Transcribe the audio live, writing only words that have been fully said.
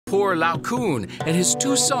poor Laocoon and his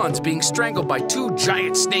two sons being strangled by two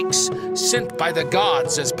giant snakes sent by the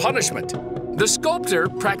gods as punishment. The sculptor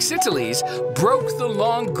Praxiteles broke the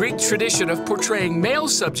long Greek tradition of portraying male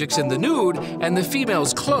subjects in the nude and the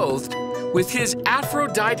females clothed with his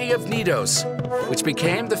Aphrodite of Knidos, which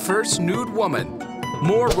became the first nude woman.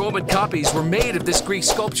 More Roman copies were made of this Greek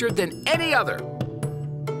sculpture than any other.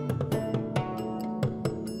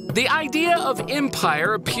 The idea of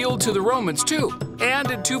empire appealed to the Romans too,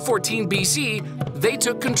 and in 214 BC, they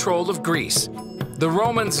took control of Greece. The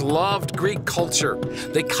Romans loved Greek culture.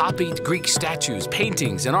 They copied Greek statues,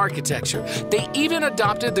 paintings, and architecture. They even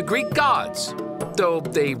adopted the Greek gods, though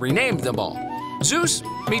they renamed them all. Zeus,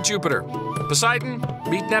 meet Jupiter. Poseidon,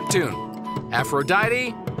 meet Neptune.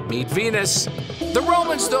 Aphrodite, meet Venus. The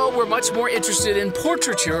Romans, though, were much more interested in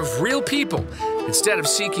portraiture of real people. Instead of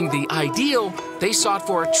seeking the ideal, they sought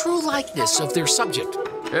for a true likeness of their subject.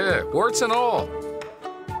 Warts and all.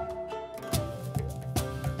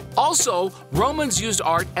 Also, Romans used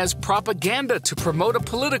art as propaganda to promote a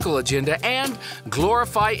political agenda and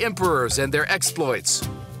glorify emperors and their exploits.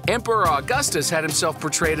 Emperor Augustus had himself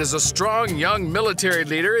portrayed as a strong young military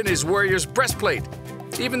leader in his warrior's breastplate,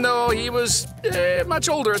 even though he was much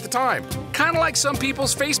older at the time. Kind of like some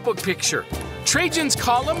people's Facebook picture. Trajan's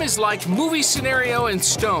column is like movie scenario in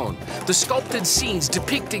stone, the sculpted scenes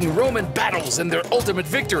depicting Roman battles and their ultimate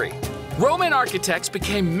victory. Roman architects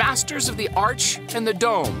became masters of the arch and the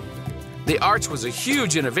dome. The arch was a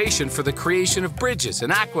huge innovation for the creation of bridges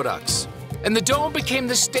and aqueducts. And the dome became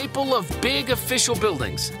the staple of big official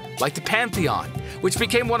buildings, like the Pantheon, which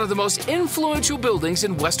became one of the most influential buildings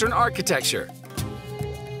in Western architecture.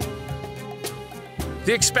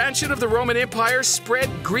 The expansion of the Roman Empire spread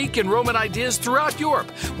Greek and Roman ideas throughout Europe,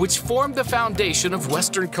 which formed the foundation of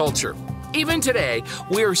Western culture. Even today,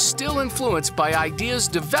 we are still influenced by ideas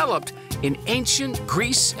developed in ancient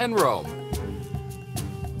Greece and Rome.